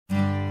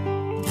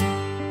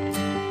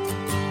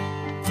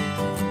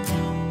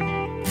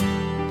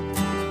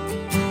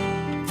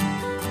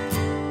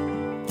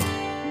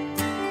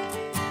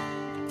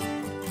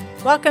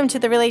Welcome to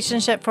the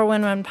Relationship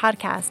 411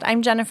 podcast.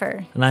 I'm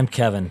Jennifer. And I'm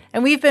Kevin.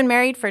 And we've been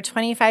married for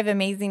 25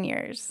 amazing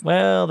years.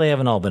 Well, they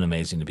haven't all been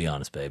amazing, to be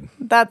honest, babe.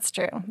 That's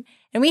true.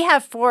 And we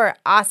have 4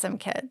 awesome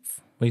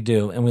kids. We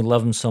do, and we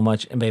love them so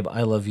much. And babe,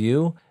 I love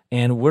you.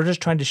 And we're just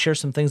trying to share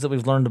some things that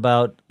we've learned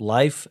about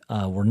life.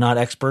 We're not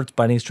experts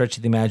by any stretch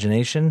of the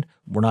imagination.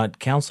 We're not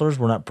counselors.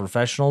 We're not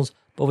professionals.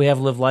 But we have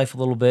lived life a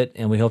little bit,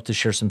 and we hope to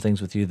share some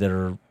things with you that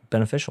are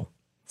beneficial.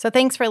 So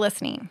thanks for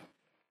listening.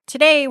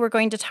 Today, we're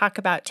going to talk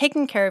about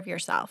taking care of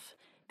yourself.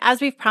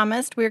 As we've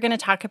promised, we're going to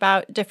talk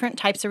about different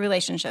types of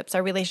relationships,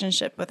 our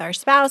relationship with our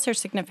spouse or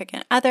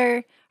significant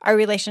other, our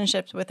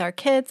relationships with our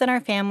kids and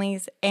our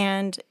families,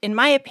 and in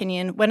my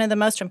opinion, one of the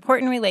most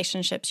important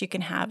relationships you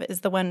can have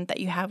is the one that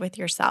you have with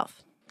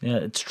yourself. Yeah,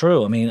 it's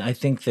true. I mean, I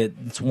think that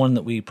it's one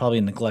that we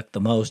probably neglect the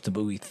most,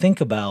 but we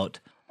think about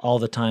all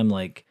the time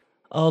like,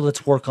 oh,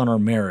 let's work on our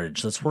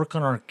marriage, let's work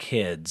on our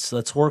kids,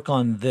 let's work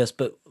on this,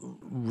 but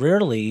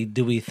rarely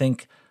do we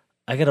think,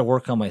 I got to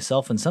work on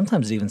myself. And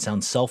sometimes it even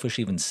sounds selfish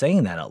even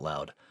saying that out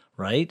loud,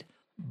 right?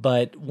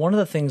 But one of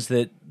the things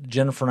that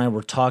Jennifer and I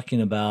were talking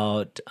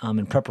about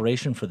in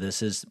preparation for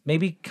this is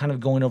maybe kind of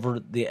going over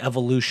the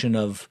evolution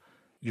of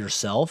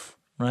yourself,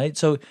 right?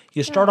 So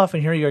you start off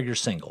and here you are, you're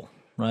single,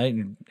 right?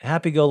 You're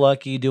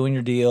happy-go-lucky, doing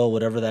your deal,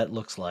 whatever that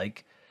looks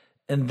like.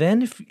 And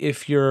then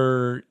if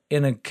you're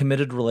in a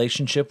committed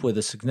relationship with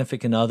a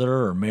significant other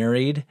or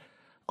married,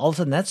 all of a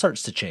sudden that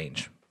starts to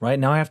change, right?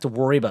 Now I have to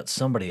worry about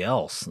somebody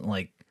else.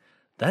 Like,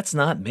 that's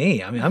not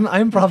me. I mean,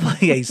 I'm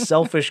probably a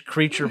selfish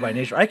creature by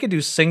nature. I could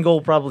do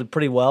single probably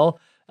pretty well,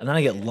 and then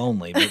I get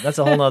lonely, but that's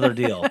a whole other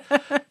deal.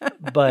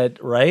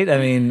 But, right? I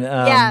mean...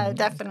 yeah,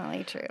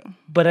 definitely true.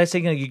 But I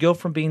say, you go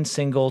from being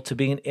single to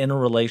being in a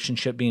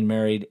relationship, being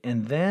married,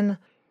 and then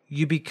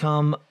you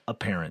become a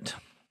parent.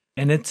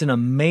 And it's an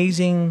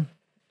amazing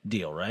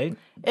deal, right?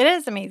 It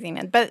is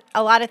amazing, but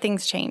a lot of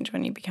things change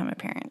when you become a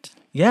parent.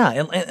 Yeah,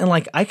 and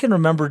like I can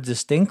remember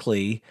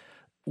distinctly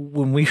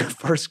when we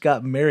first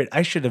got married,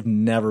 I should have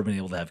never been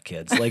able to have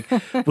kids. Like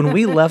when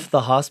we left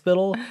the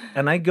hospital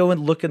and I go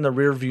and look in the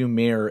rearview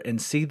mirror and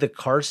see the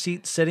car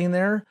seat sitting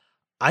there,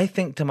 I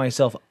think to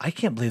myself, I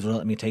can't believe they're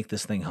letting me take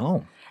this thing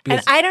home.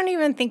 And I don't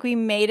even think we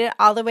made it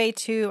all the way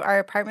to our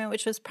apartment,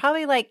 which was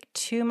probably like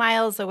 2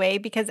 miles away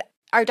because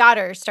our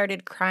daughter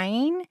started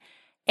crying.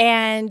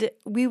 And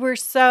we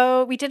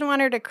didn't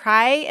want her to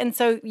cry. And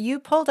so you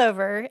pulled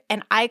over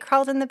and I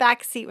crawled in the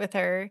back seat with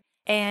her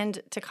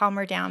and to calm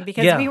her down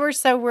because we were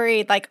so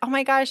worried, like, oh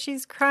my gosh,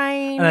 she's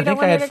crying. And I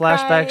think I had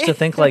flashbacks to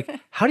think like,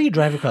 how do you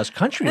drive across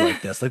country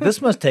like this? Like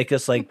this must take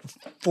us like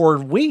 4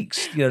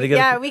 weeks, to get.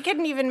 Yeah, we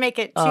couldn't even make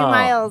it 2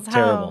 miles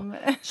home.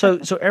 So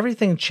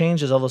everything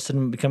changes all of a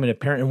sudden becoming a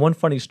parent. And one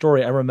funny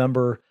story, I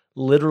remember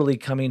literally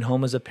coming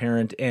home as a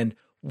parent and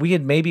we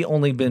had maybe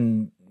only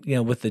been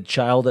with the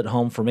child at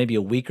home for maybe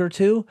a week or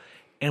two,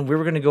 and we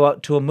were going to go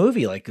out to a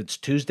movie, like it's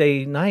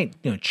Tuesday night,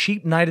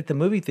 cheap night at the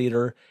movie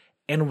theater,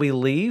 and we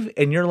leave,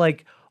 and you're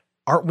like,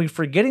 aren't we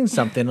forgetting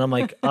something? And I'm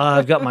like,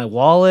 I've got my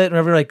wallet, and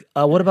everybody's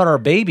like, what about our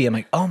baby? I'm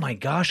like, oh my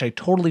gosh, I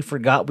totally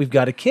forgot we've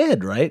got a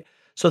kid, right?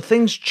 So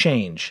things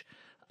change,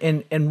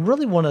 and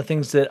really one of the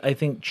things that I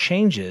think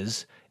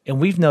changes, and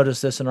we've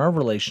noticed this in our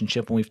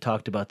relationship when we've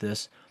talked about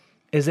this,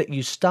 is that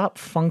you stop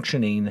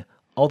functioning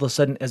all of a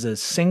sudden as a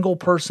single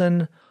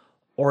person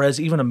or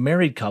as even a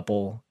married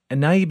couple,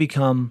 and now you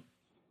become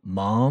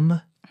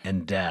mom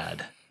and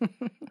dad,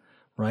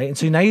 right? And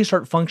so now you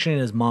start functioning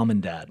as mom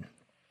and dad.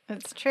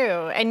 That's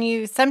true. And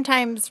you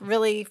sometimes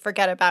really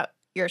forget about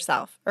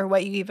yourself or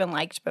what you even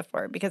liked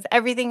before because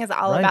everything is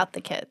all about the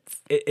kids.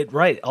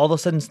 Right. All of a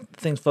sudden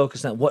things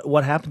focus on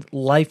what happens.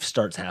 Life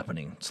starts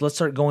happening. So let's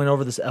start going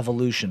over this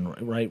evolution,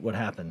 right? What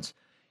happens?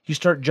 You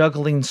start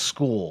juggling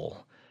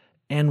school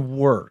and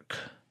work,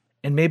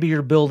 and maybe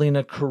you're building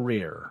a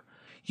career.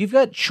 You've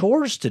got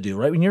chores to do,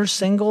 right? When you're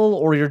single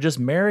or you're just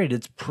married,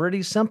 it's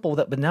pretty simple.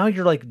 But now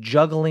you're like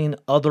juggling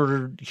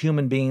other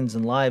human beings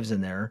and lives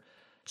in there.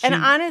 So and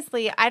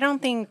honestly, I don't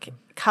think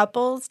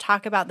couples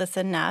talk about this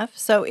enough.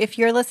 So if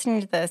you're listening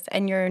to this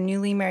and you're a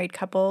newly married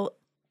couple,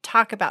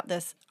 talk about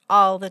this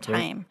all the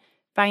time. Right.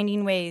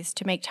 Finding ways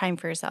to make time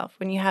for yourself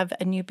when you have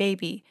a new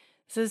baby.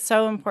 This is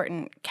so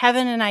important.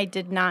 Kevin and I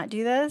did not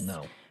do this.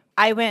 No.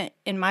 I went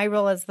in my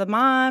role as the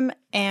mom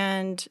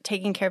and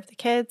taking care of the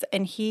kids,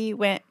 and he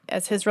went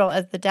as his role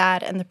as the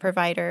dad and the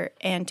provider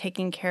and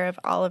taking care of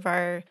all of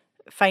our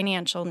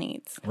financial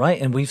needs. Right,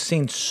 and we've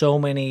seen so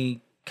many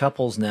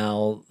couples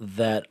now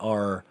that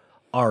are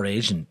our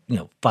age and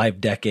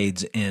 5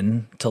 decades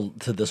in to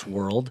this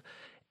world,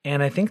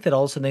 and I think that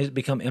all of a sudden they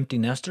become empty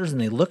nesters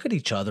and they look at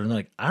each other and they're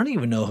like, I don't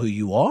even know who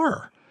you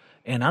are,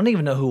 and I don't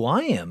even know who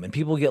I am, and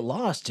people get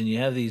lost, and you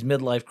have these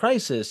midlife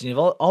crises, and you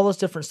have all this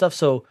different stuff,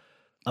 so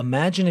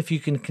imagine if you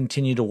can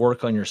continue to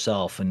work on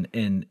yourself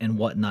and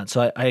whatnot.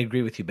 So I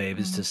agree with you, babe,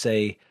 is to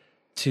say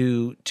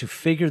to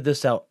figure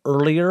this out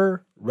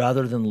earlier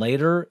rather than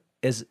later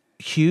is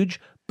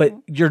huge, but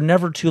you're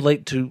never too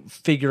late to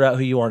figure out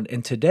who you are.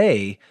 And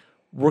today,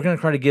 we're going to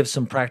try to give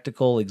some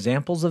practical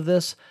examples of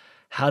this,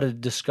 how to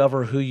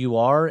discover who you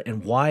are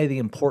and why the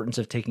importance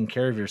of taking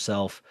care of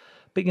yourself.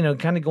 But,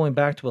 kind of going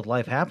back to what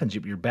life happens,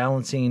 you're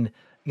balancing,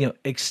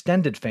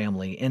 extended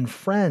family and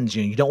friends.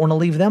 You don't want to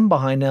leave them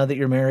behind now that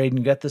you're married and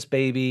you got this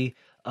baby.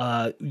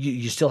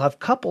 You still have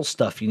couple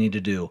stuff you need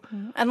to do.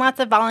 And lots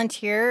of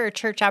volunteer or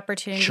church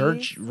opportunities.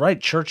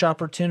 Church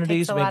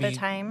opportunities. Takes a lot of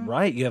time.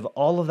 Right, you have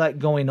all of that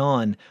going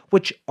on,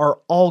 which are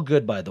all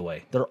good, by the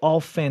way. They're all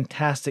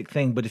fantastic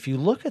things. But if you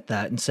look at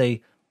that and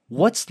say,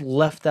 what's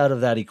left out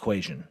of that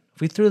equation?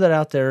 If we threw that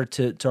out there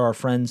to our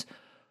friends,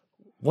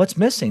 what's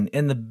missing?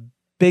 And the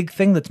big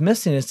thing that's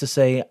missing is to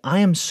say, I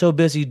am so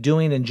busy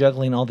doing and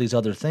juggling all these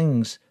other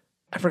things,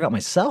 I forgot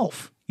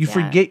myself. You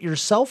forget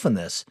yourself in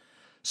this.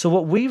 So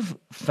what we've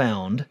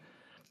found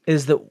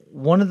is that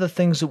one of the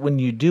things that when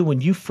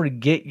you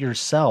forget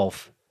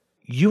yourself,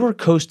 you are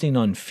coasting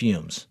on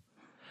fumes.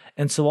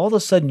 And so all of a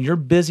sudden you're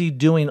busy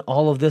doing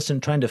all of this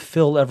and trying to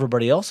fill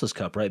everybody else's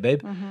cup, right,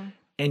 babe? Mm-hmm.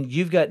 And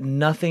you've got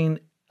nothing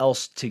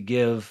else to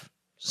give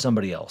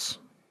somebody else.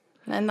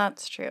 And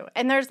that's true.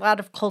 And there's a lot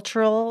of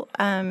cultural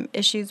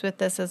issues with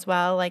this as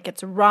well. Like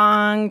it's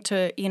wrong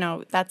to,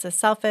 that's a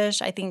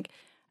selfish. I think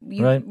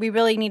we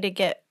really need to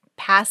get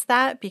past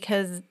that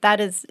because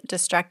that is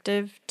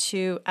destructive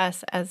to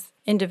us as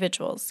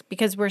individuals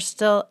because we're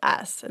still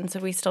us. And so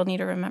we still need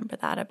to remember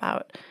that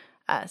about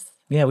us.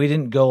 Yeah, we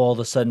didn't go all of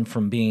a sudden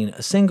from being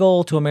a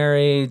single to a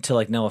married to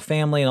like now a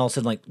family and all of a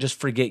sudden like just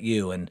forget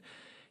you. And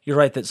you're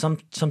right that some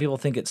people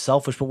think it's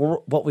selfish, but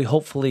what we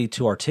hopefully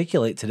to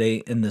articulate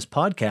today in this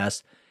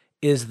podcast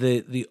is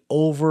the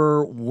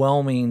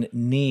overwhelming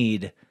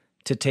need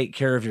to take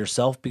care of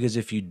yourself because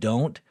if you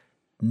don't,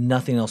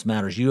 nothing else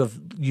matters. You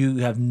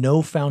have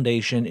no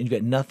foundation and you've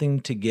got nothing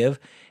to give.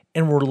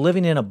 And we're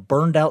living in a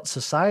burned out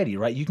society,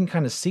 right? You can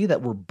kind of see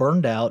that we're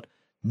burned out,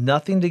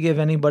 nothing to give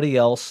anybody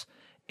else.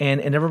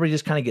 And everybody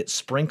just kind of gets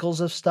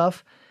sprinkles of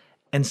stuff.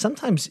 And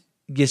sometimes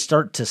you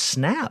start to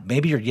snap.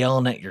 Maybe you're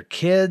yelling at your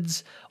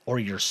kids or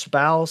your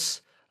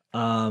spouse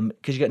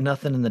because you got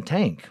nothing in the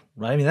tank,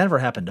 right? I mean, that never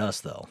happened to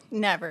us, though.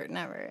 Never.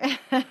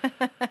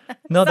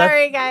 No,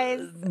 sorry,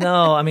 guys.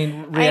 No, I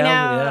mean, reality, I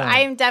know. yeah. I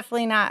am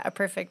definitely not a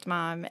perfect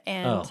mom.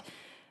 And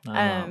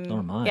nor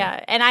am I.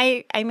 Yeah, and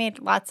I made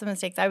lots of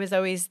mistakes. I was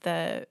always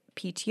the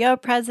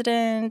PTO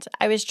president.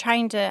 I was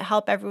trying to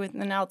help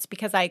everyone else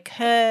because I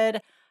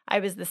could. I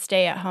was the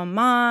stay-at-home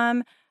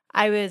mom.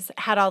 I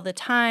had all the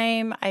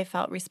time. I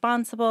felt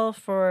responsible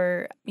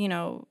for,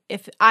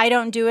 if I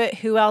don't do it,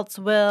 who else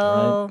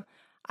will? Right.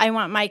 I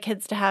want my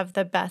kids to have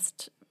the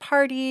best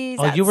parties.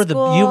 Oh, you were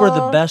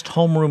the best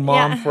homeroom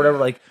mom for whatever.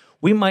 Like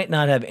we might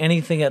not have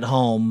anything at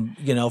home,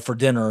 for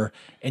dinner,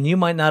 and you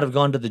might not have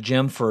gone to the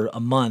gym for a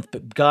month.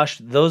 But gosh,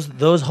 those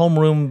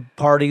homeroom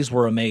parties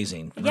were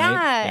amazing. Right?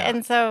 Yeah,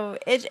 and so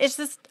it's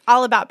just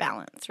all about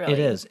balance, really. It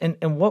is,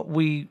 and what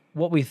we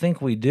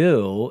think we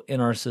do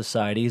in our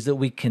society is that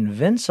we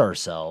convince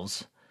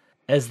ourselves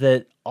as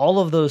that all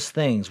of those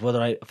things,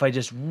 if I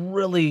just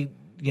really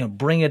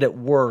bring it at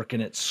work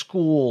and at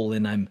school,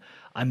 and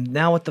I'm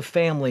now with the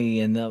family,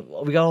 and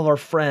we got all our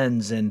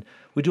friends, and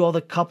we do all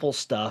the couple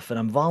stuff, and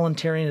I'm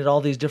volunteering at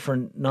all these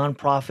different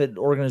nonprofit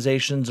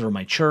organizations or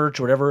my church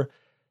or whatever,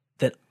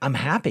 that I'm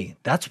happy.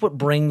 That's what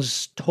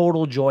brings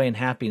total joy and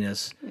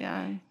happiness.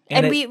 Yeah.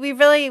 And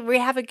we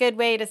have a good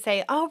way to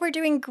say, oh, we're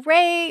doing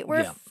great.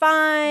 We're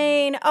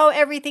fine. Oh,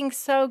 everything's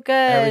so good.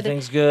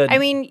 Everything's good. I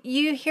mean,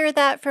 you hear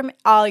that from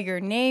all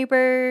your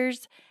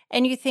neighbors.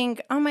 And you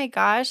think, oh my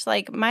gosh,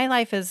 like my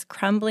life is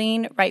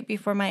crumbling right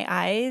before my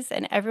eyes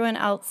and everyone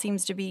else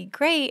seems to be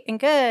great and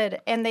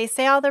good. And they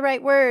say all the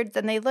right words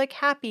and they look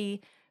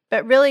happy,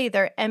 but really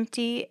they're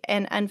empty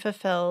and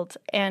unfulfilled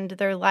and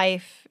their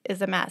life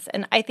is a mess.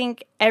 And I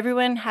think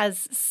everyone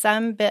has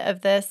some bit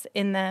of this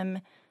in them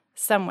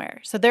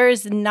somewhere. So there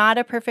is not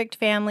a perfect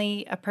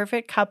family, a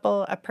perfect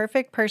couple, a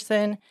perfect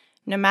person,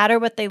 no matter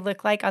what they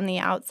look like on the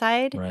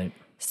outside. Right.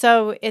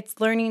 So it's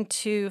learning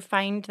to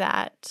find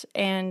that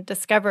and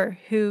discover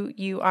who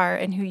you are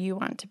and who you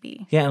want to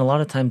be. Yeah, and a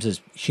lot of times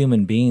as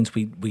human beings,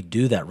 we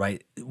do that,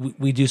 right?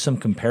 We do some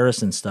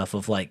comparison stuff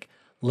of like,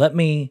 let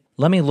me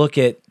look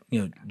at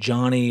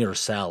Johnny or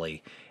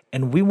Sally,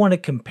 and we want to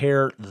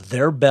compare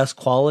their best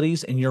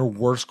qualities and your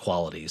worst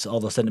qualities. All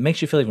of a sudden, it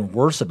makes you feel even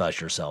worse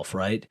about yourself,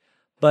 right?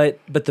 But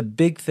the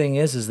big thing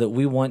is that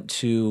we want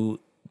to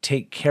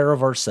take care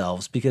of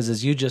ourselves because,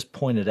 as you just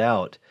pointed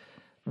out,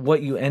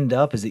 what you end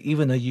up is that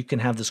even though you can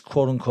have this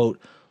quote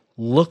unquote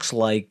looks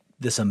like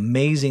this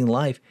amazing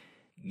life,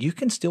 you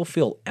can still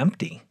feel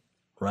empty,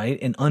 right?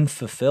 And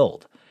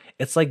unfulfilled.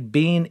 It's like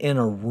being in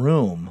a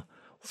room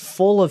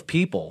full of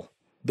people,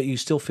 but you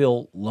still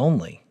feel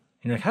lonely.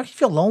 You're like, how can you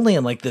feel lonely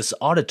in like this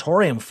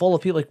auditorium full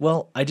of people? Like,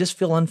 well, I just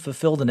feel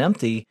unfulfilled and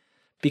empty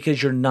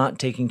because you're not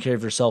taking care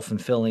of yourself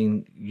and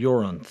filling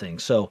your own thing.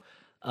 So,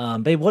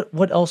 babe,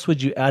 what else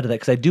would you add to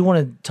that? Because I do want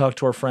to talk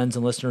to our friends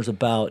and listeners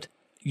about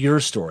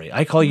your story.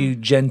 I call you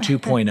Gen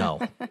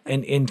 2.0.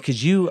 and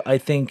because you, I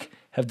think,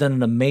 have done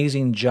an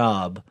amazing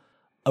job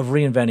of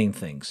reinventing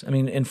things. I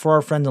mean, and for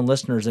our friends and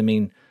listeners, I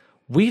mean,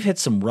 we've hit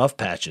some rough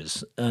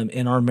patches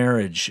in our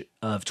marriage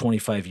of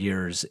 25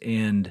 years.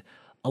 And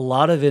a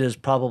lot of it has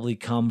probably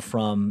come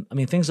from, I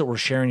mean, things that we're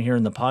sharing here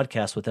in the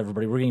podcast with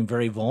everybody. We're getting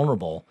very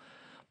vulnerable,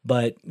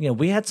 but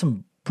we had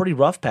some pretty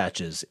rough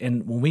patches.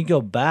 And when we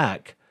go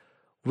back,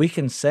 we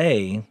can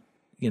say,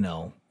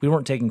 we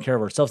weren't taking care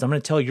of ourselves. I'm going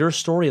to tell your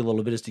story a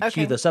little bit as to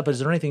cue this up. Is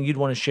there anything you'd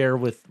want to share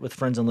with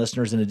friends and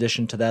listeners in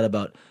addition to that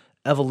about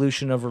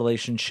evolution of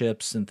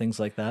relationships and things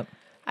like that?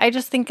 I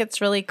just think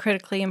it's really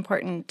critically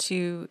important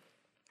to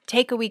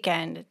take a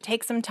weekend,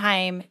 take some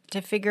time to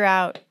figure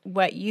out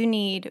what you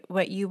need,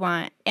 what you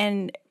want,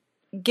 and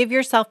give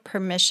yourself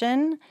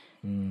permission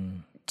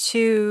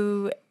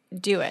to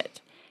do it.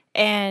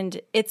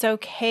 And it's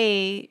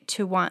okay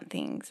to want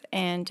things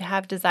and to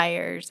have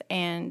desires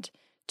and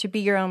to be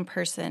your own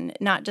person,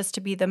 not just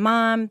to be the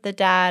mom, the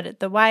dad,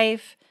 the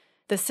wife,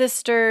 the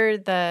sister,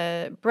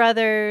 the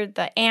brother,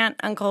 the aunt,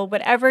 uncle,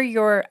 whatever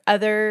your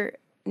other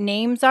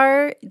names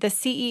are, the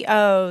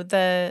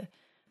CEO,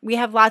 we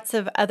have lots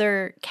of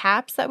other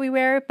caps that we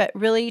wear, but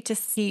really to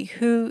see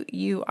who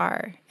you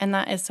are. And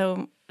that is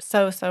so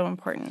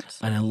important.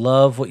 And I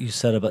love what you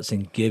said about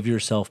saying, give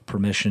yourself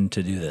permission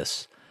to do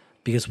this,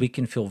 because we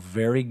can feel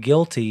very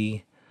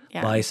guilty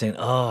by saying,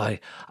 oh,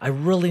 I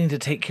really need to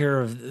take care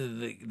of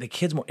the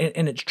kids more.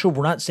 And it's true.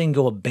 We're not saying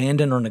go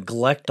abandon or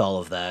neglect all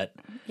of that.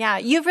 Yeah,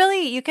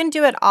 you can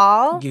do it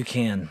all. You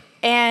can.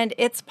 And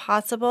it's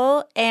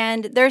possible.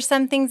 And there's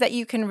some things that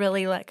you can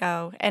really let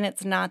go. And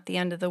it's not the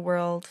end of the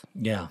world.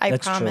 Yeah, I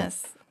that's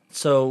promise. True.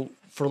 So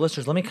for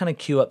listeners, let me kind of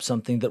cue up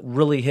something that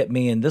really hit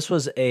me. And this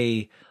was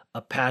a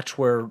patch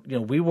where,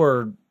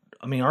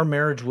 our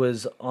marriage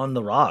was on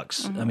the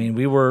rocks. Mm-hmm. I mean,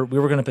 we were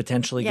going to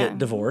potentially get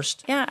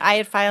divorced. Yeah, I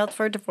had filed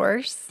for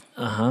divorce.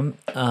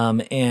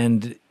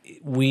 And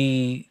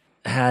we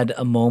had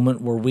a moment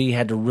where we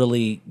had to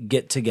really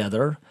get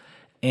together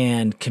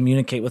and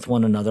communicate with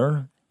one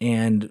another.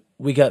 And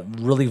we got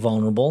really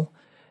vulnerable.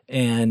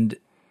 And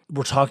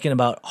we're talking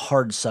about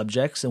hard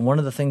subjects. And one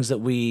of the things that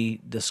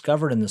we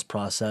discovered in this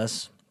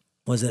process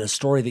was that a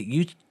story that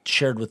you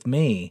shared with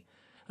me,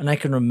 and I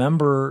can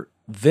remember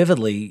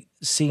vividly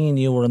seeing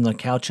you were on the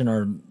couch in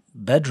our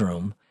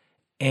bedroom,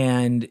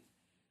 and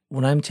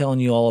when I'm telling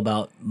you all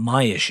about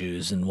my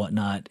issues and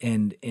whatnot,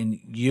 and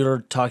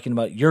you're talking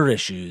about your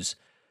issues,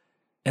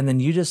 and then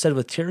you just said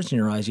with tears in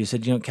your eyes, you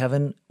said,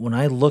 Kevin, when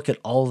I look at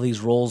all of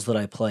these roles that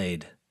I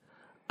played,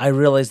 I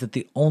realized that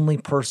the only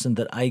person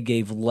that I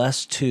gave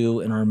less to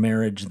in our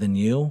marriage than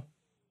you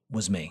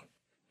was me.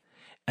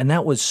 And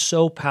that was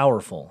so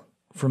powerful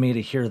for me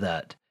to hear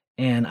that.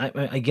 And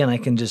I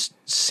can just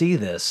see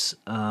this.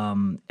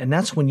 And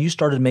that's when you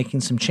started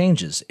making some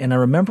changes. And I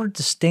remember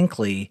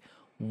distinctly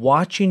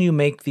watching you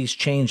make these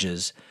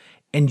changes,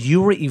 and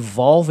you were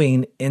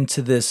evolving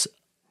into this,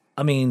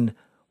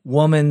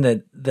 woman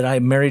that I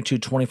married to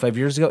 25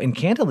 years ago. And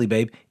candidly,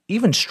 babe,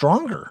 even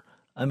stronger.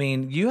 I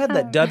mean, you had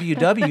that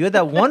WW, you had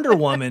that Wonder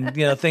Woman,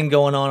 thing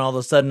going on all of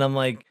a sudden. I'm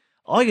like,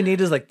 all you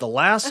need is like the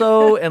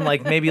lasso and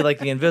like maybe like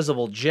the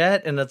invisible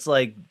jet. And it's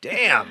like,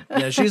 damn,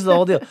 she's the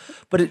whole deal.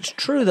 But it's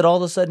true that all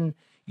of a sudden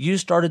you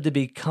started to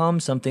become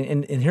something.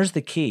 And here's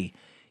the key.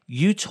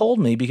 You told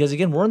me, because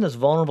again, we're in this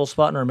vulnerable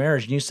spot in our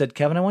marriage. And you said,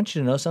 Kevin, I want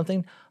you to know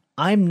something.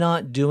 I'm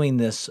not doing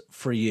this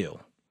for you.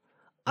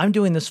 I'm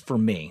doing this for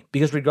me.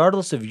 Because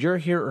regardless if you're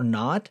here or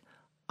not,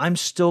 I'm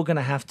still going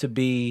to have to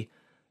be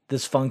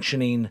this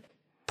functioning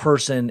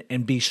person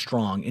and be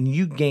strong. And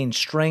you gain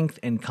strength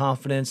and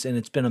confidence, and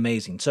it's been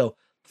amazing. So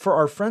for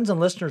our friends and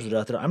listeners that are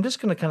out there, I'm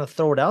just going to kind of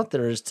throw it out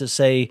there is to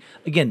say,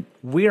 again,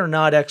 we are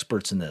not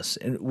experts in this,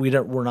 and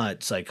we're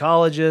not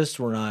psychologists,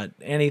 we're not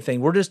anything.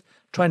 We're just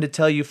trying to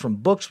tell you from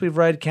books we've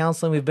read,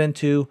 counseling we've been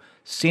to,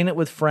 seen it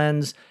with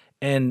friends,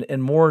 and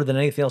more than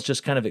anything else,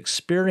 just kind of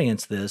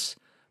experience this.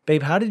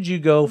 Babe, how did you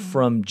go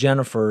from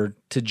Jennifer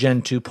to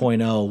Jen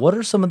 2.0? What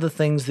are some of the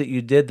things that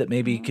you did that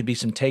maybe could be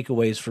some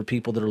takeaways for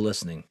people that are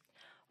listening?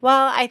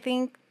 Well, I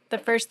think the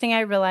first thing I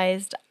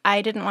realized,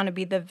 I didn't want to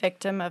be the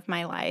victim of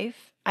my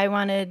life. I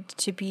wanted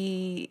to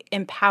be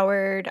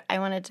empowered. I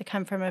wanted to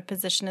come from a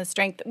position of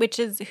strength, which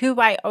is who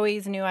I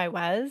always knew I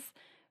was.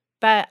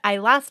 But I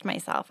lost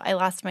myself. I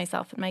lost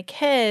myself in my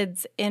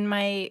kids, in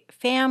my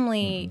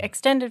family,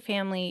 extended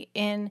family,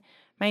 in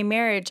my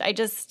marriage. I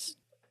just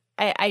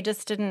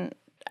didn't.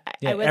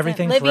 I wasn't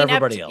everything living for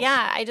everybody else.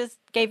 Yeah, I just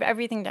gave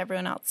everything to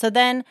everyone else. So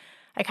then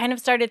I kind of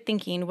started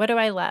thinking, what do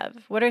I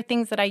love? What are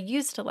things that I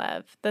used to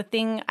love?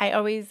 I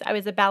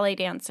was a ballet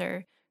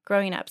dancer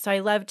growing up. So I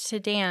loved to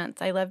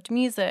dance. I loved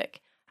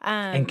music.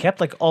 And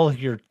kept like all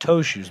your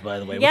toe shoes, by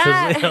the way,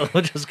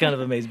 which was kind of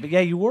amazing. But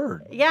yeah, you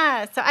were.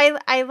 Yeah, so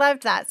I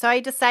loved that. So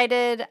I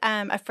decided,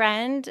 a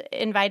friend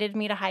invited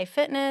me to High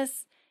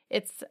Fitness.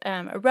 It's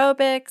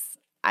aerobics.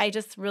 I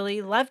just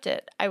really loved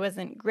it. I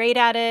wasn't great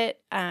at it.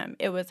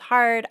 It was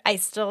hard. I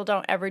still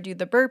don't ever do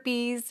the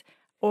burpees,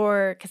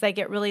 or because I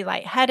get really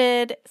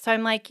lightheaded. So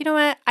I'm like, you know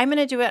what? I'm going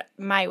to do it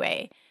my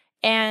way.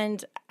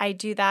 And I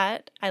do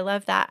that. I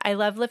love that. I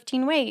love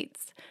lifting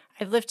weights.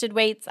 I've lifted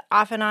weights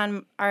off and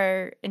on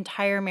our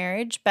entire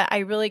marriage, but I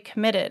really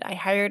committed. I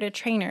hired a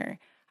trainer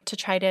to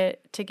try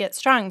to get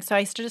strong. So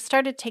I just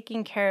started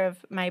taking care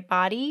of my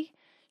body,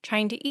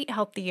 trying to eat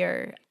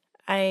healthier,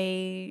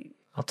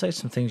 I'll tell you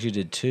some things you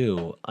did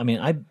too. I mean,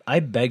 I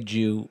begged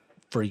you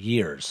for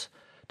years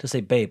to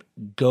say, babe,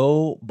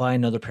 go buy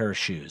another pair of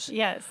shoes.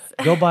 Yes.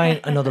 Go buy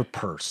another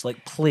purse.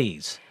 Like,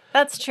 please.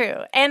 That's true.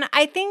 And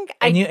I think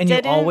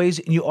you always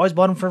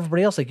bought them for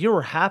everybody else. Like, you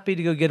were happy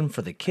to go get them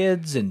for the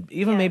kids and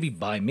even maybe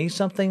buy me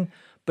something.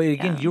 But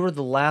again, you were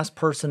the last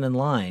person in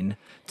line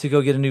to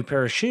go get a new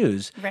pair of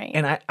shoes. Right.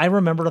 And I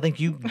remember, I think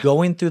you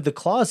going through the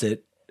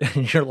closet,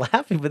 and you're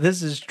laughing, but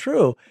this is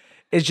true.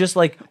 It's just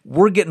like,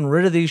 we're getting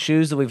rid of these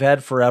shoes that we've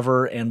had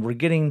forever, and we're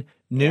getting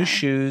new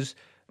shoes.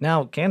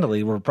 Now,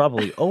 candidly, we're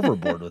probably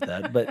overboard with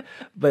that, but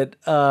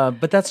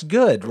that's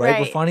good, right?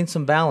 We're finding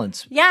some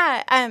balance.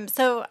 Yeah.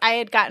 So I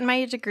had gotten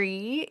my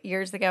degree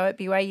years ago at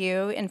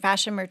BYU in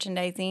fashion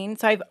merchandising.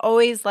 So I've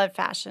always loved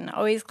fashion,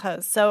 always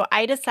clothes. So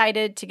I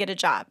decided to get a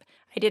job.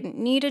 I didn't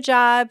need a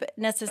job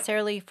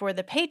necessarily for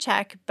the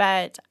paycheck,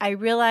 but I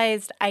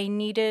realized I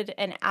needed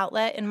an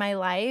outlet in my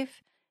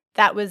life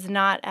that was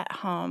not at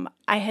home.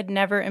 I had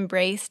never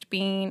embraced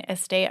being a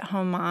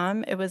stay-at-home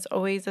mom. It was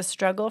always a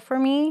struggle for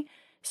me.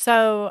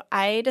 So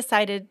I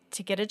decided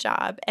to get a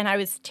job, and I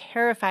was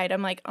terrified.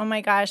 I'm like, oh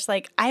my gosh,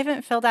 like I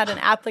haven't filled out an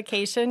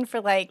application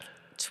for like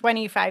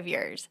 25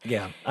 years.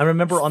 Yeah. I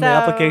remember on the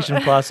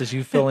application process,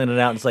 you filling it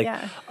out. It's like,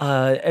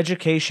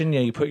 education,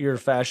 you put your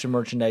fashion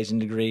merchandising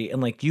degree,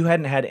 and like you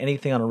hadn't had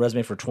anything on a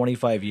resume for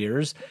 25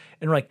 years.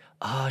 And we're like,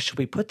 should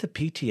we put the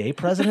PTA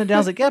president down? I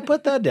was like, yeah,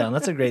 put that down.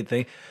 That's a great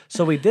thing.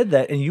 So we did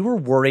that, and you were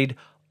worried,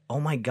 oh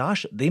my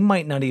gosh, they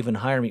might not even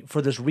hire me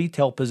for this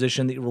retail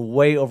position that you were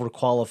way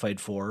overqualified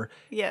for.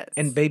 Yes.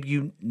 And babe,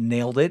 you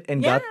nailed it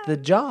and got the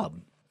job,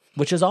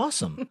 which is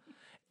awesome.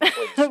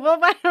 Well,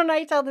 why don't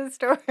I tell the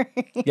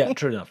story? Yeah,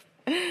 true enough.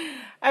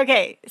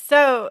 Okay,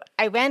 so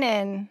I went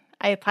in,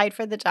 I applied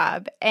for the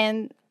job,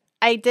 and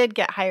I did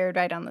get hired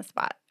right on the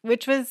spot,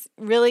 which was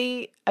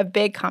really a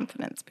big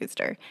confidence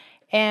booster.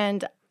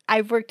 And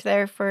I've worked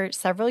there for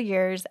several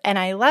years, and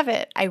I love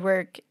it. I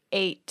work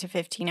 8 to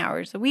 15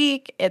 hours a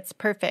week. It's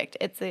perfect.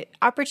 It's an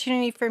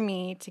opportunity for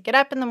me to get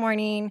up in the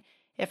morning.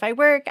 If I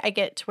work, I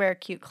get to wear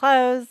cute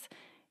clothes,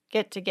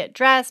 get to get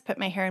dressed, put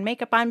my hair and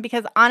makeup on,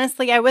 because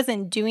honestly, I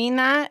wasn't doing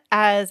that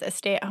as a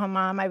stay-at-home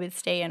mom. I would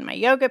stay in my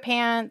yoga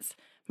pants,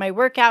 my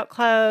workout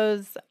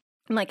clothes.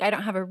 I'm like, I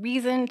don't have a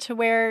reason to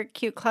wear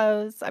cute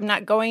clothes. I'm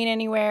not going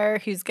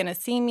anywhere. Who's going to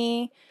see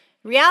me?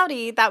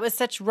 Reality, that was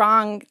such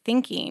wrong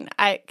thinking.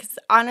 Because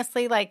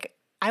honestly, like,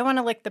 I want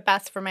to look the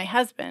best for my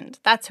husband.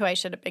 That's who I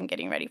should have been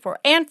getting ready for.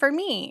 And for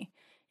me.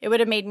 It would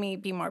have made me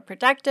be more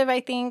productive, I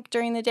think,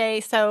 during the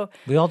day. So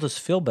we all just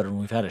feel better when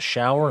we've had a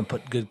shower and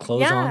put good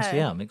clothes on. So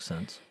yeah, it makes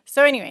sense.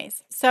 So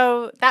anyways,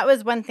 so that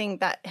was one thing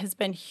that has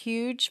been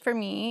huge for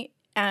me.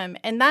 And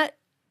that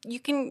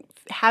you can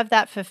have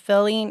that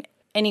fulfilling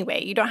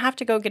anyway. You don't have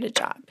to go get a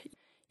job.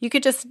 You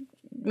could just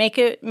make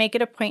it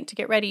a point to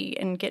get ready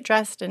and get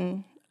dressed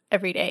and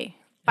every day.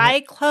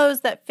 Buy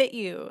clothes that fit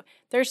you.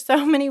 There's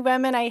so many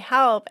women I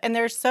help, and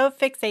they're so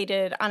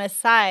fixated on a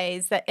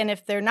size that, and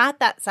if they're not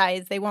that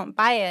size, they won't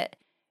buy it.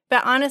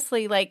 But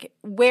honestly, like,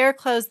 wear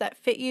clothes that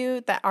fit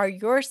you, that are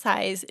your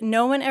size.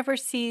 No one ever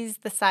sees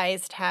the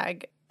size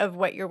tag of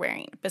what you're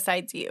wearing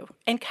besides you.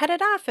 And cut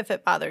it off if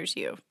it bothers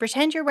you.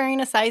 Pretend you're wearing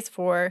a size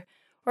 4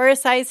 or a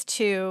size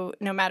 2,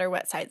 no matter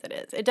what size it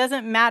is. It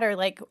doesn't matter.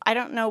 Like, I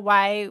don't know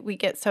why we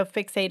get so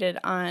fixated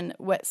on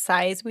what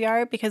size we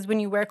are, because when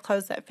you wear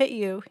clothes that fit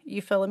you,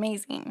 you feel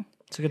amazing.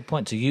 That's a good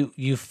point. So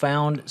you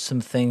found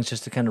some things,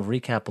 just to kind of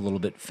recap a little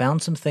bit,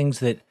 found some things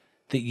that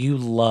you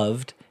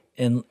loved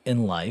in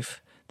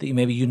life that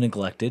you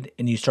neglected,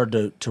 and you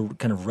started to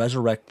kind of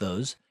resurrect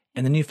those.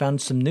 And then you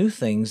found some new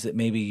things that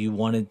maybe you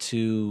wanted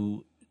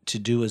to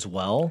do as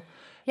well.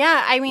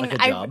 Yeah, I mean, like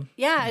a job.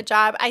 A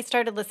job. I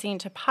started listening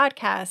to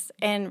podcasts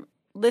and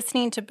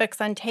listening to books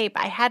on tape.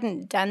 I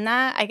hadn't done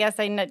that. I guess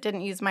I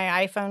didn't use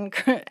my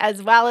iPhone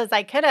as well as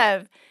I could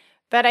have.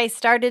 But I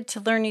started to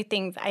learn new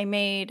things. I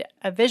made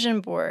a vision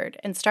board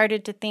and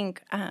started to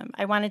think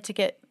I wanted to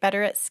get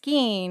better at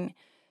skiing.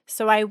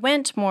 So I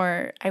went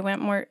more.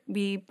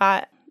 We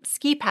bought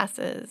ski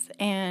passes,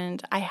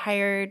 and I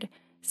hired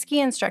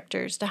ski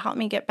instructors to help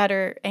me get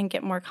better and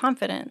get more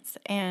confidence.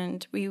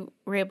 And we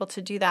were able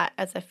to do that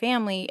as a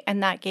family,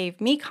 and that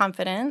gave me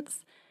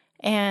confidence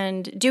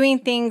and doing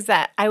things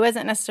that I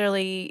wasn't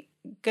necessarily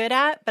good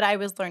at, but I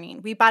was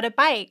learning. We bought a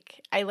bike.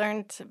 I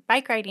learned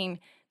bike riding.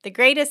 The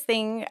greatest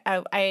thing,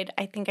 I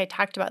think I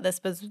talked about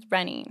this, was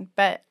running.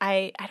 But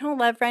I don't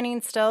love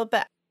running still,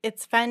 but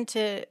it's fun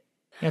to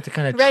you have to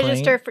kind of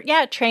register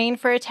train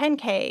for a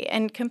 10K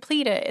and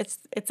complete it.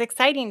 It's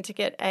exciting to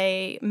get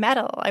a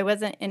medal. I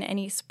wasn't in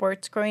any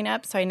sports growing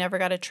up, so I never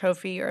got a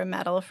trophy or a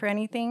medal for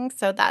anything.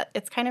 So that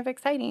it's kind of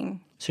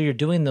exciting. So you're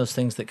doing those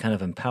things that kind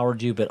of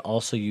empowered you, but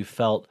also you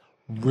felt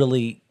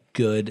really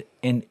good,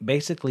 and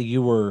basically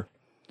you were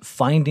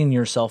finding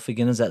yourself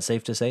again. Is that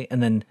safe to say?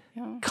 And then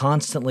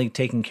constantly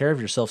taking care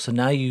of yourself. So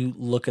now you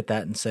look at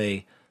that and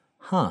say,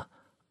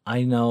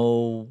 I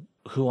know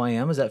who I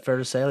am? Is that fair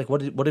to say? Like,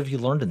 what have you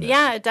learned in this?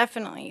 Yeah,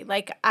 definitely.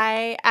 Like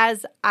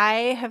as I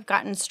have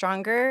gotten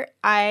stronger,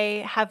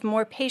 I have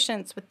more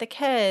patience with the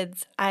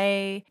kids.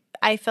 I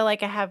feel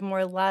like I have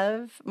more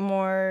love,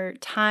 more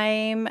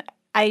time.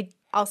 I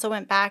also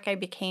went back, I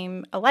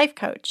became a life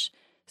coach.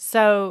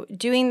 So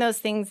doing those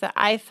things that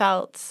I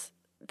felt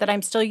that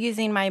I'm still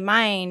using my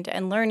mind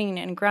and learning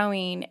and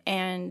growing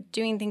and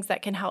doing things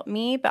that can help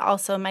me, but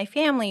also my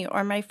family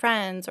or my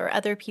friends or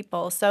other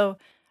people. So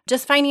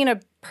just finding a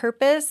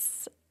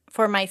purpose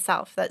for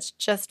myself that's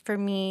just for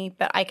me,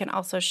 but I can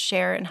also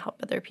share and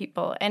help other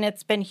people. And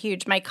it's been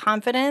huge. My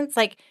confidence,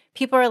 like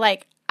people are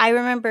like, I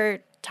remember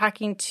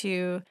talking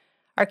to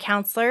our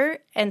counselor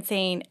and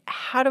saying,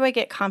 how do I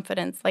get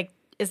confidence? Like,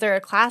 is there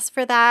a class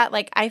for that?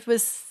 Like, I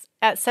was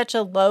at such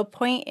a low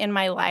point in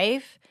my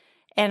life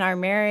and our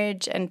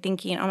marriage and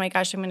thinking, oh my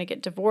gosh, I'm going to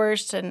get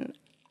divorced. And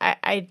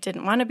I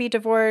didn't want to be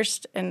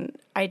divorced and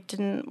I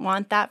didn't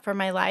want that for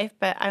my life.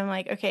 But I'm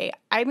like, okay,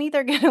 I'm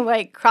either going to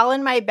like crawl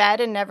in my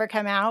bed and never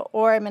come out,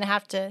 or I'm going to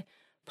have to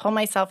pull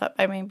myself up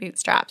by my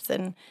bootstraps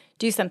and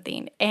do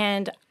something.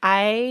 And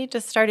I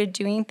just started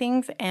doing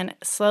things and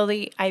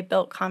slowly I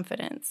built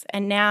confidence.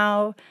 And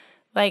now,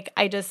 like,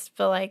 I just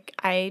feel like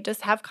I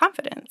just have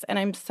confidence and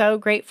I'm so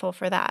grateful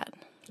for that.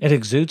 It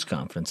exudes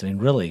confidence. I mean,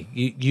 really,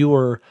 you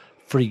were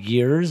for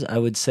years, I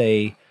would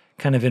say,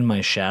 kind of in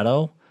my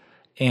shadow.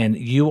 And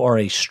you are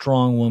a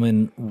strong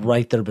woman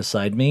right there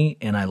beside me.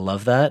 And I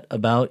love that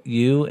about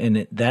you.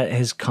 And that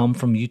has come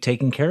from you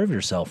taking care of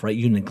yourself, right?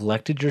 You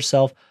neglected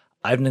yourself.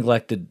 I've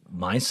neglected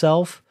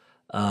myself.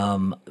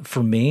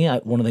 For me,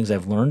 one of the things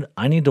I've learned,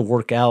 I need to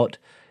work out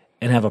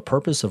and have a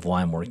purpose of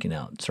why I'm working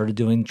out. Started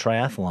doing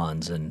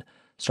triathlons and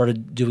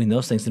started doing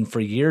those things. And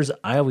for years,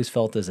 I always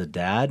felt as a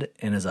dad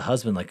and as a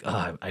husband, like,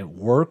 oh, I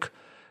work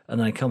and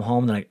then I come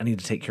home and I need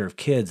to take care of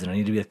kids and I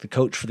need to be like the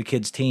coach for the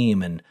kids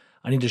team and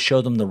I need to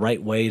show them the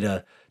right way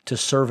to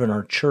serve in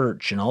our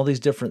church and all these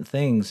different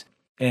things.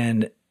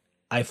 And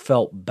I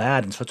felt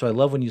bad. And so that's why I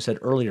love when you said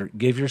earlier,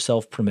 give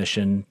yourself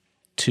permission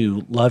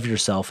to love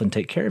yourself and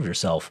take care of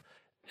yourself.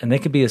 And they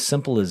could be as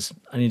simple as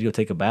I need to go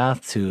take a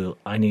bath to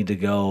I need to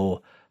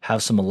go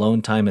have some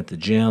alone time at the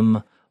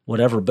gym,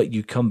 whatever. But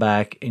you come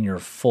back and you're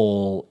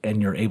full and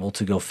you're able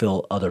to go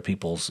fill other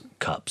people's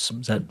cups.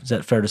 Is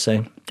that fair to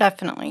say?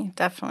 Definitely,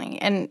 definitely.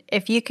 And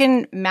if you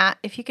can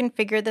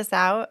figure this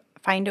out,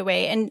 find a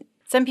way. And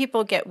some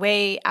people get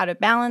way out of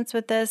balance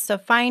with this. So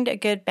find a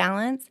good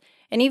balance.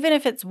 And even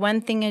if it's one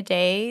thing a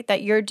day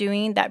that you're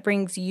doing that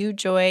brings you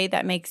joy,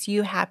 that makes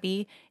you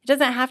happy, it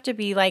doesn't have to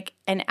be like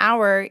an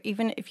hour.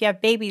 Even if you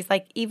have babies,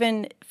 like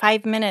even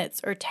 5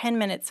 minutes or 10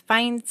 minutes,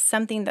 find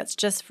something that's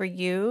just for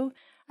you.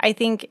 I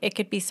think it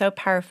could be so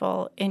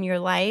powerful in your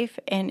life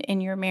and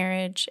in your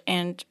marriage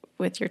and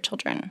with your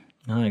children.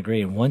 I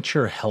agree. And once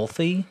you're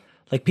healthy,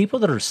 like people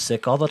that are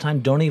sick all the time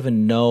don't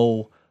even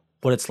know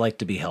what it's like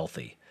to be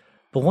healthy.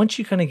 But once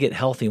you kind of get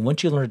healthy,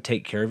 once you learn to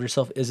take care of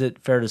yourself, is it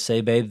fair to say,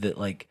 babe, that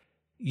like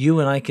you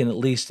and I can at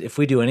least, if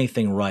we do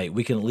anything right,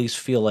 we can at least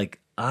feel like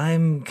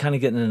I'm kind of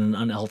getting in an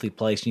unhealthy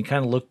place. And you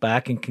kind of look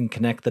back and can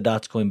connect the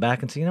dots going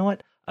back and say, you know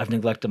what? I've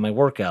neglected my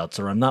workouts,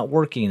 or I'm not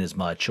working as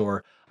much,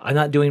 or I'm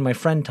not doing my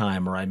friend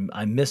time, or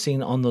I'm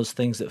missing on those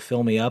things that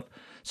fill me up.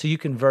 So you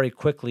can very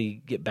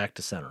quickly get back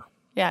to center.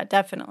 Yeah,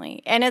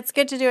 definitely. And it's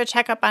good to do a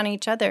checkup on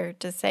each other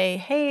to say,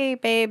 hey,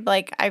 babe,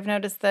 like I've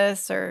noticed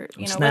this, or,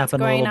 you know, what's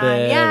going on.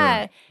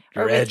 Yeah.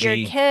 Or with edgy.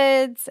 your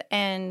kids.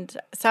 And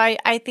so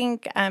I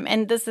think,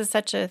 and this is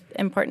such an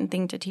important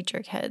thing to teach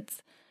your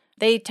kids.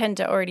 They tend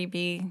to already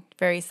be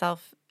very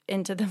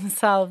into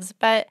themselves,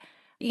 but,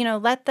 you know,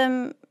 let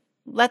them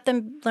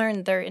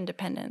learn their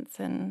independence.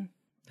 And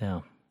yeah,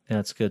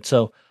 that's good.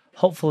 So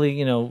hopefully,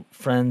 you know,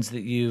 friends,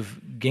 that you've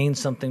gained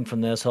something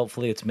from this.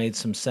 Hopefully it's made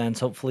some sense.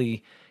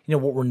 Hopefully, you know,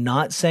 what we're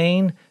not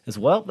saying is,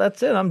 well,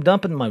 that's it. I'm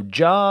dumping my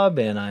job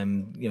and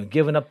I'm, you know,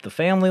 giving up the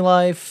family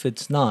life.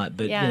 It's not,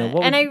 but yeah. you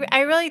know, and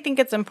I really think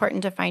it's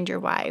important to find your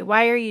why.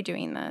 Why are you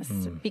doing this?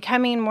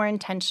 Becoming more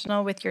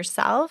intentional with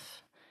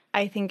yourself,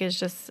 I think, is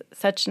just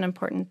such an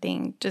important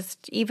thing.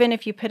 Just even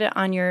if you put it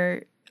on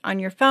your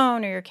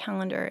phone or your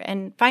calendar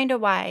and find a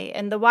why.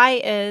 And the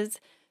why is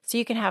so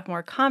you can have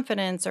more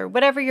confidence or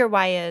whatever your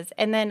why is.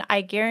 And then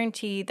I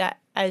guarantee that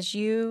as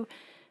you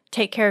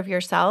take care of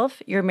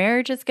yourself, your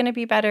marriage is going to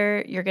be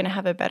better. You're going to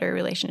have a better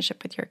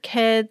relationship with your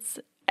kids.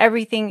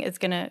 Everything is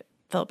going to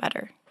feel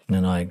better.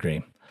 No, I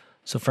agree.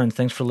 So friends,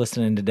 thanks for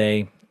listening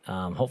today.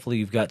 Hopefully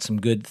you've got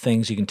some good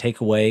things you can take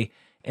away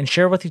and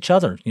share with each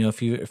other. You know,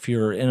 if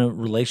you're in a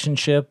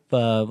relationship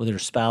with your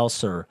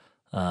spouse or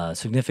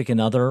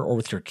significant other or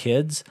with your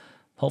kids,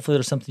 hopefully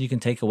there's something you can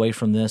take away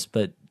from this,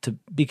 but to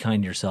be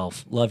kind to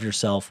yourself, love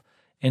yourself.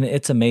 And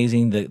it's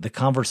amazing the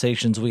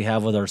conversations we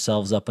have with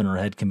ourselves up in our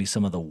head can be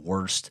some of the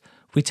worst.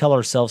 We tell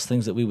ourselves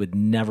things that we would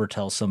never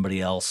tell somebody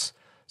else.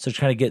 So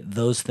try to get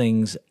those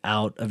things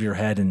out of your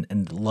head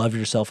and love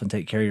yourself and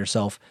take care of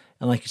yourself.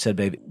 And like you said,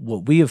 baby,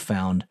 what we have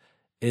found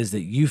is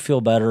that you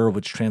feel better,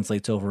 which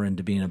translates over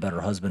into being a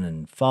better husband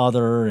and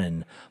father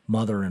and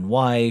mother and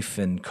wife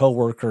and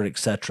coworker,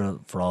 etc.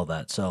 for all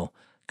that. So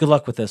good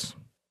luck with this.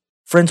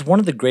 Friends, one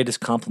of the greatest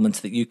compliments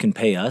that you can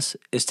pay us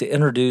is to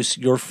introduce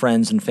your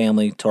friends and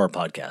family to our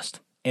podcast,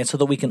 and so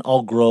that we can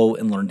all grow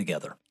and learn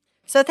together.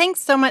 So thanks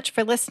so much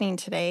for listening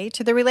today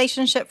to the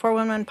Relationship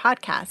 411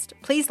 podcast.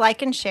 Please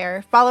like and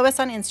share. Follow us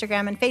on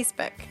Instagram and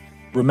Facebook.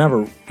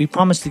 Remember, we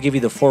promise to give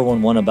you the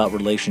 411 about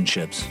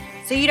relationships,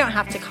 so you don't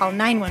have to call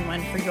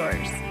 911 for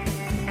yours.